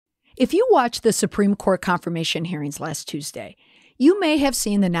If you watched the Supreme Court confirmation hearings last Tuesday, you may have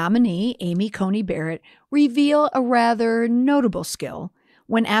seen the nominee, Amy Coney Barrett, reveal a rather notable skill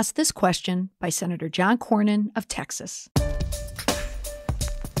when asked this question by Senator John Cornyn of Texas.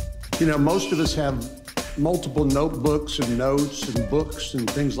 You know, most of us have multiple notebooks and notes and books and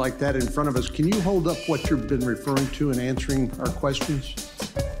things like that in front of us. Can you hold up what you've been referring to in answering our questions?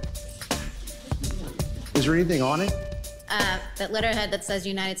 Is there anything on it? That letterhead that says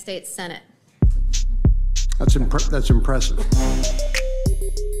United States Senate. That's impressive.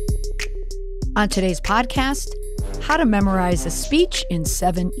 On today's podcast, how to memorize a speech in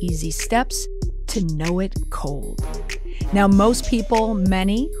 7 easy steps to know it cold. Now, most people,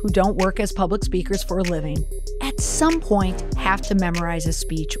 many who don't work as public speakers for a living, at some point have to memorize a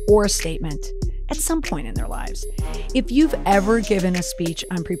speech or a statement at some point in their lives. If you've ever given a speech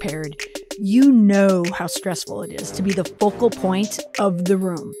unprepared, you know how stressful it is to be the focal point of the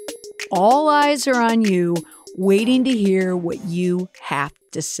room. All eyes are on you, waiting to hear what you have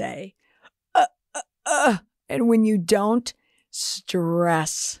to say. And when you don't,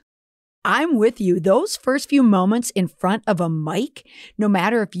 stress. I'm with you. Those first few moments in front of a mic, no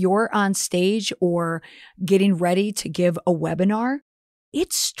matter if you're on stage or getting ready to give a webinar,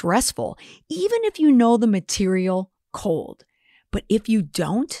 it's stressful, even if you know the material cold. But if you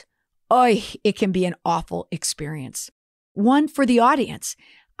don't, it can be an awful experience. One for the audience.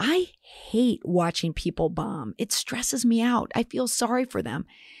 I hate watching people bomb. It stresses me out. I feel sorry for them.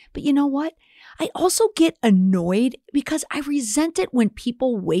 But you know what? I also get annoyed because I resent it when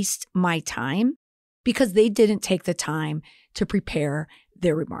people waste my time because they didn't take the time to prepare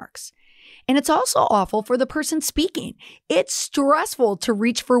their remarks. And it's also awful for the person speaking. It's stressful to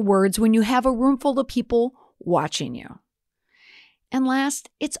reach for words when you have a room full of people watching you. And last,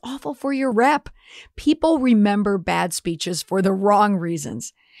 it's awful for your rep. People remember bad speeches for the wrong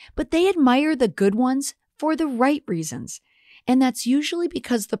reasons, but they admire the good ones for the right reasons. And that's usually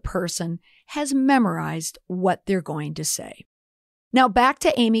because the person has memorized what they're going to say. Now back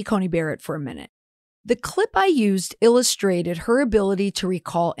to Amy Coney Barrett for a minute. The clip I used illustrated her ability to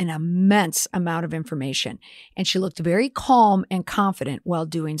recall an immense amount of information, and she looked very calm and confident while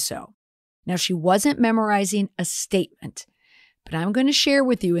doing so. Now, she wasn't memorizing a statement, but I'm going to share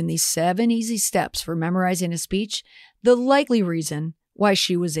with you in these 7 easy steps for memorizing a speech the likely reason why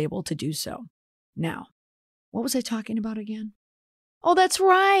she was able to do so. Now, what was I talking about again? Oh, that's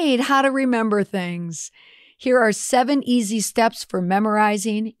right, how to remember things. Here are 7 easy steps for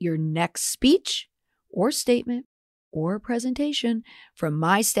memorizing your next speech or statement or presentation from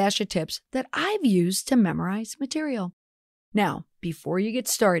my stash of tips that I've used to memorize material. Now, before you get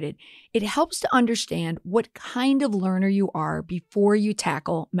started, it helps to understand what kind of learner you are before you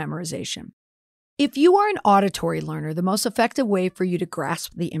tackle memorization. If you are an auditory learner, the most effective way for you to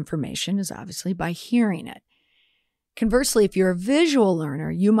grasp the information is obviously by hearing it. Conversely, if you're a visual learner,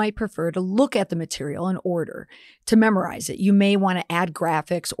 you might prefer to look at the material in order to memorize it. You may want to add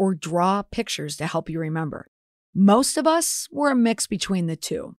graphics or draw pictures to help you remember. Most of us, we're a mix between the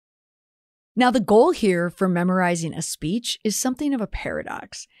two. Now, the goal here for memorizing a speech is something of a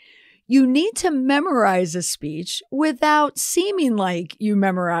paradox. You need to memorize a speech without seeming like you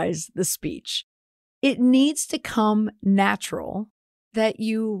memorize the speech. It needs to come natural that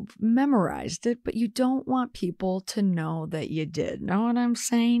you've memorized it, but you don't want people to know that you did. Know what I'm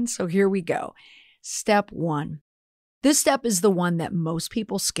saying? So here we go. Step 1. This step is the one that most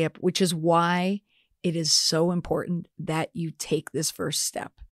people skip, which is why it is so important that you take this first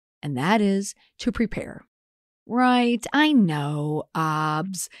step, and that is to prepare. Right, I know,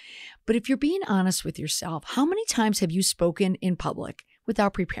 obs. But if you're being honest with yourself, how many times have you spoken in public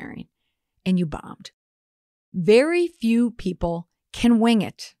without preparing and you bombed? Very few people can wing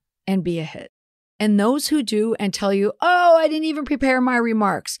it and be a hit. And those who do and tell you, I didn't even prepare my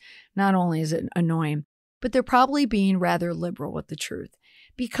remarks, not only is it annoying, but they're probably being rather liberal with the truth.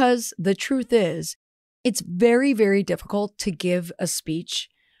 Because the truth is, it's very, very difficult to give a speech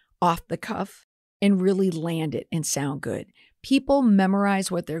off the cuff and really land it and sound good. People memorize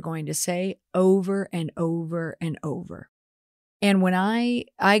what they're going to say over and over and over. And when I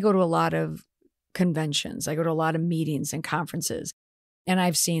go to a lot of conventions, I go to a lot of meetings and conferences, and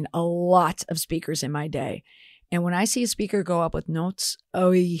I've seen a lot of speakers in my day. And when I see a speaker go up with notes,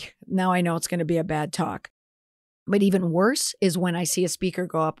 now I know it's going to be a bad talk. But even worse is when I see a speaker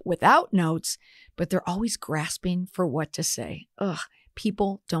go up without notes, but they're always grasping for what to say.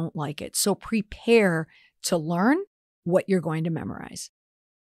 People don't like it. So prepare to learn what you're going to memorize.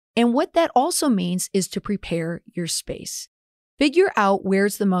 And what that also means is to prepare your space. Figure out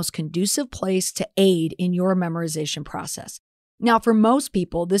where's the most conducive place to aid in your memorization process. Now, for most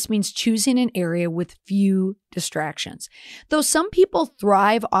people, this means choosing an area with few distractions, though some people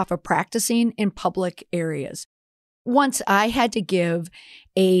thrive off of practicing in public areas. Once I had to give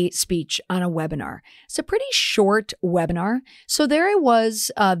a speech on a webinar. It's a pretty short webinar. So there I was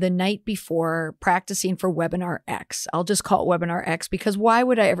the night before practicing for webinar X. I'll just call it webinar X because why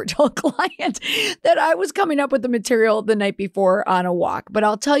would I ever tell a client that I was coming up with the material the night before on a walk? But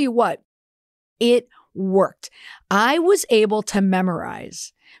I'll tell you what, it worked. I was able to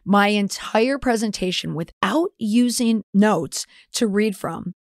memorize my entire presentation without using notes to read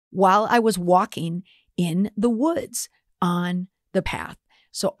from while I was walking in the woods on the path.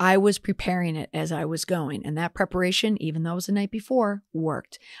 So I was preparing it as I was going. And that preparation, even though it was the night before,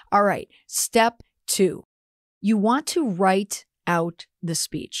 worked. All right. Step 2. You want to write out the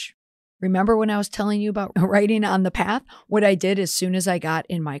speech. Remember when I was telling you about writing on the path? What I did as soon as I got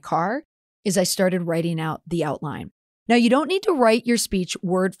in my car is I started writing out the outline. Now, you don't need to write your speech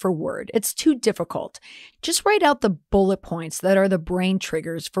word for word. It's too difficult. Just write out the bullet points that are the brain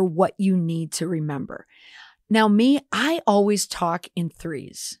triggers for what you need to remember. Now, I always talk in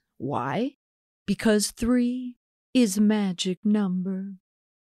threes. Why? Because 3 is a magic number.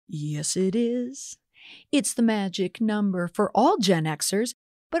 Yes, it is. It's the magic number for all Gen Xers,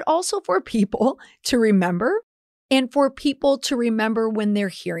 but also for people to remember and for people to remember when they're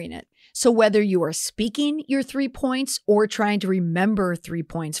hearing it. So whether you are speaking your 3 points or trying to remember 3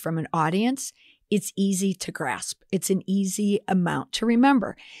 points from an audience, it's easy to grasp. It's an easy amount to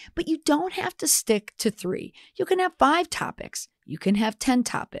remember. But you don't have to stick to 3. You can have 5 topics. You can have 10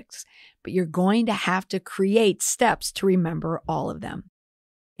 topics. But you're going to have to create steps to remember all of them.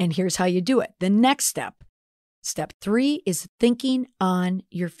 And here's how you do it. The next step, step 3, is thinking on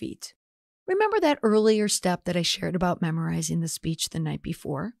your feet. Remember that earlier step that I shared about memorizing the speech the night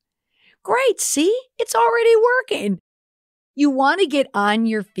before? Great, see? It's already working. You want to get on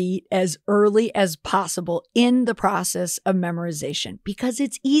your feet as early as possible in the process of memorization because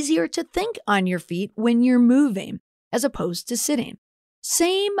it's easier to think on your feet when you're moving as opposed to sitting.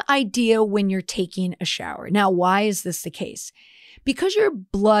 Same idea when you're taking a shower. Now, why is this the case? Because your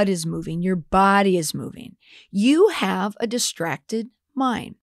blood is moving, your body is moving. You have a distracted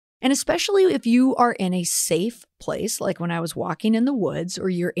mind. And especially if you are in a safe place, like when I was walking in the woods or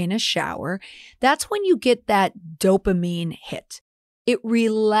you're in a shower, that's when you get that dopamine hit. It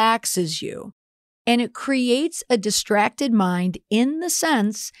relaxes you and it creates a distracted mind in the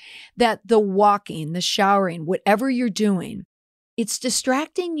sense that the walking, the showering, whatever you're doing, it's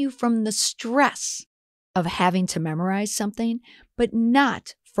distracting you from the stress of having to memorize something, but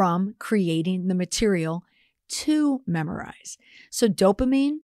not from creating the material to memorize. So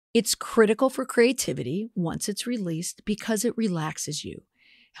dopamine, it's critical for creativity once it's released because it relaxes you,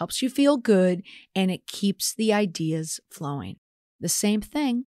 helps you feel good, and it keeps the ideas flowing. The same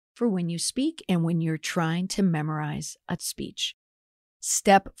thing for when you speak and when you're trying to memorize a speech.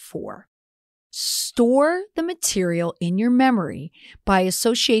 Step 4, store the material in your memory by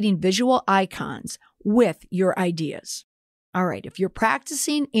associating visual icons with your ideas. All right, if you're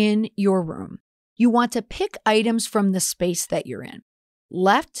practicing in your room, you want to pick items from the space that you're in.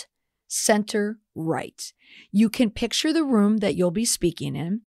 Left, center, right. You can picture the room that you'll be speaking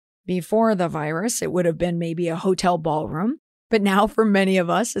in. Before the virus, it would have been maybe a hotel ballroom, but now for many of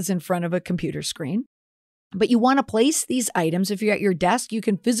us, it's in front of a computer screen. But you want to place these items. If you're at your desk, you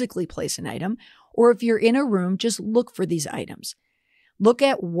can physically place an item, or if you're in a room, just look for these items. Look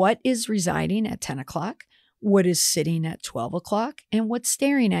at what is residing at 10 o'clock, what is sitting at 12 o'clock, and what's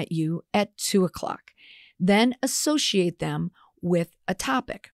staring at you at 2 o'clock. Then associate them with a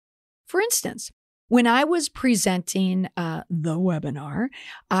topic. For instance, when I was presenting the webinar,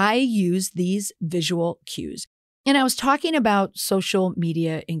 I used these visual cues. And I was talking about social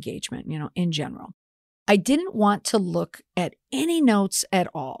media engagement, in general. I didn't want to look at any notes at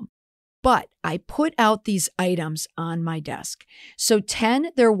all, but I put out these items on my desk. So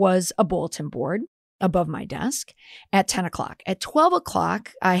 10, there was a bulletin board above my desk at 10 o'clock. At 12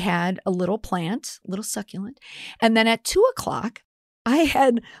 o'clock, I had a little plant, a little succulent. And then at 2 o'clock, I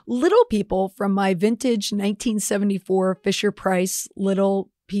had little people from my vintage 1974 Fisher-Price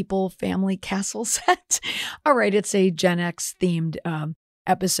Little People Family Castle set. All right, it's a Gen X themed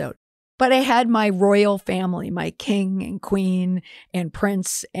episode. But I had my royal family, my king and queen and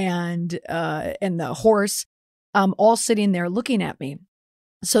prince and the horse, all sitting there looking at me.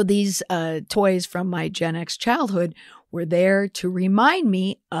 So these toys from my Gen X childhood were there to remind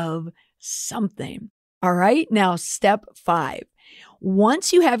me of something. All right, now step 5.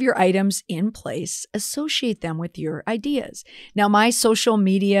 Once you have your items in place, associate them with your ideas. Now, my social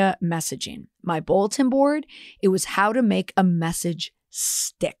media messaging, my bulletin board, it was how to make a message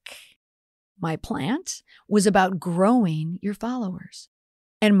stick. My plant was about growing your followers.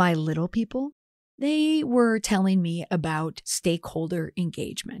 And my little people, they were telling me about stakeholder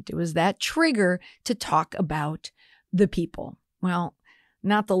engagement. It was that trigger to talk about the people. Well,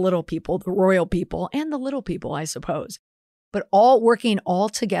 not the little people, the royal people, and the little people, I suppose. But all working all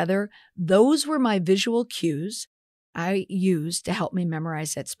together, those were my visual cues I used to help me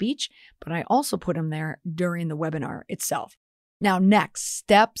memorize that speech, but I also put them there during the webinar itself. Now, next,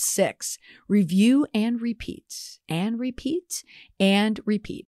 step 6, review and repeat, and repeat, and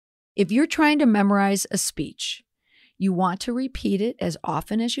repeat. If you're trying to memorize a speech, you want to repeat it as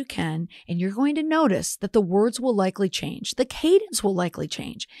often as you can, and you're going to notice that the words will likely change. The cadence will likely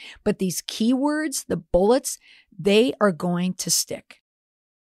change, but these keywords, the bullets, they are going to stick.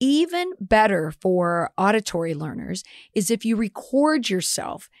 Even better for auditory learners is if you record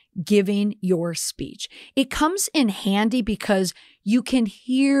yourself giving your speech. It comes in handy because you can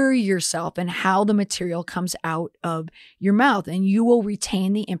hear yourself and how the material comes out of your mouth, and you will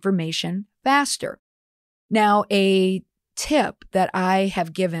retain the information faster. Now, a tip that I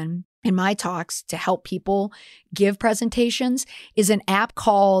have given in my talks to help people give presentations is an app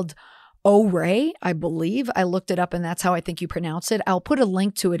called Oray, I believe. I looked it up and that's how I think you pronounce it. I'll put a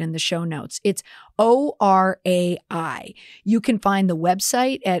link to it in the show notes. It's ORAI. You can find the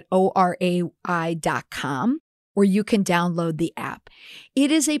website at orai.com, or you can download the app.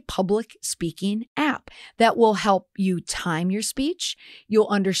 It is a public speaking app that will help you time your speech. You'll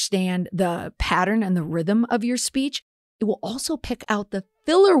understand the pattern and the rhythm of your speech. It will also pick out the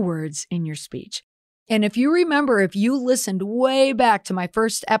filler words in your speech. And if you remember, if you listened way back to my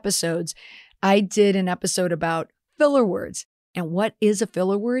first episodes, I did an episode about filler words. And what is a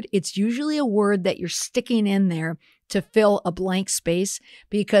filler word? It's usually a word that you're sticking in there to fill a blank space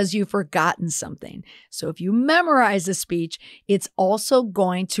because you've forgotten something. So if you memorize a speech, it's also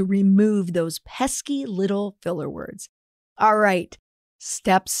going to remove those pesky little filler words. All right,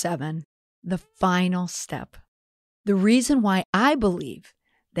 step 7, the final step. The reason why I believe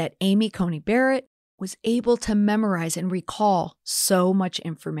that Amy Coney Barrett was able to memorize and recall so much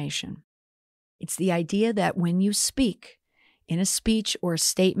information. It's the idea that when you speak in a speech or a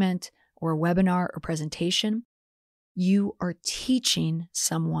statement or a webinar or presentation, you are teaching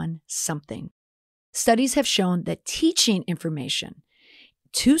someone something. Studies have shown that teaching information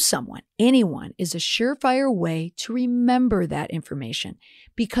to someone, anyone, is a surefire way to remember that information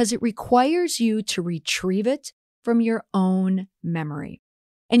because it requires you to retrieve it from your own memory.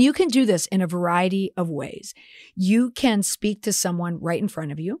 And you can do this in a variety of ways. You can speak to someone right in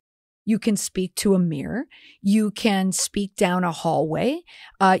front of you. You can speak to a mirror. You can speak down a hallway.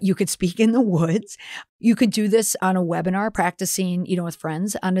 You could speak in the woods. You could do this on a webinar, practicing, with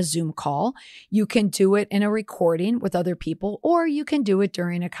friends on a Zoom call. You can do it in a recording with other people, or you can do it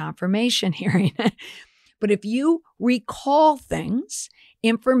during a confirmation hearing. But if you recall things,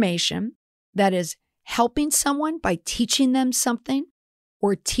 information that is helping someone by teaching them something,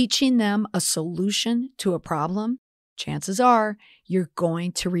 or teaching them a solution to a problem, chances are you're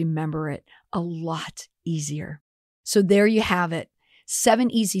going to remember it a lot easier. So there you have it. 7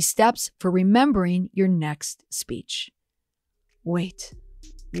 easy steps for remembering your next speech. Wait,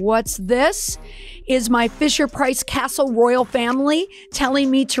 what's this? Is my Fisher-Price Castle royal family telling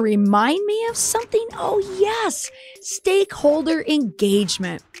me to remind me of something? Oh yes, stakeholder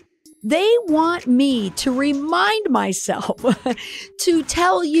engagement. They want me to remind myself, to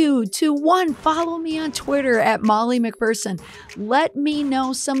tell you to, 1, follow me on Twitter at Molly McPherson. Let me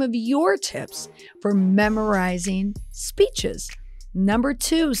know some of your tips for memorizing speeches. Number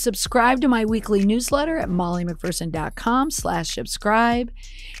 2, subscribe to my weekly newsletter at mollymcpherson.com/subscribe.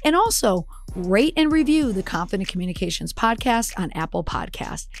 And also rate and review the Confident Communications podcast on Apple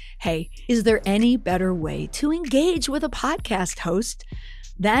Podcasts. Hey, is there any better way to engage with a podcast host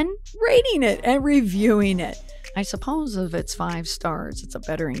than rating it and reviewing it? I suppose if it's 5 stars, it's a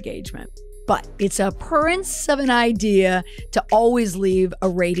better engagement. But it's a prince of an idea to always leave a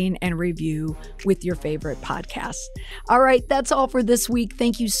rating and review with your favorite podcast. All right, that's all for this week.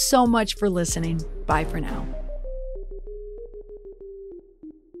 Thank you so much for listening. Bye for now.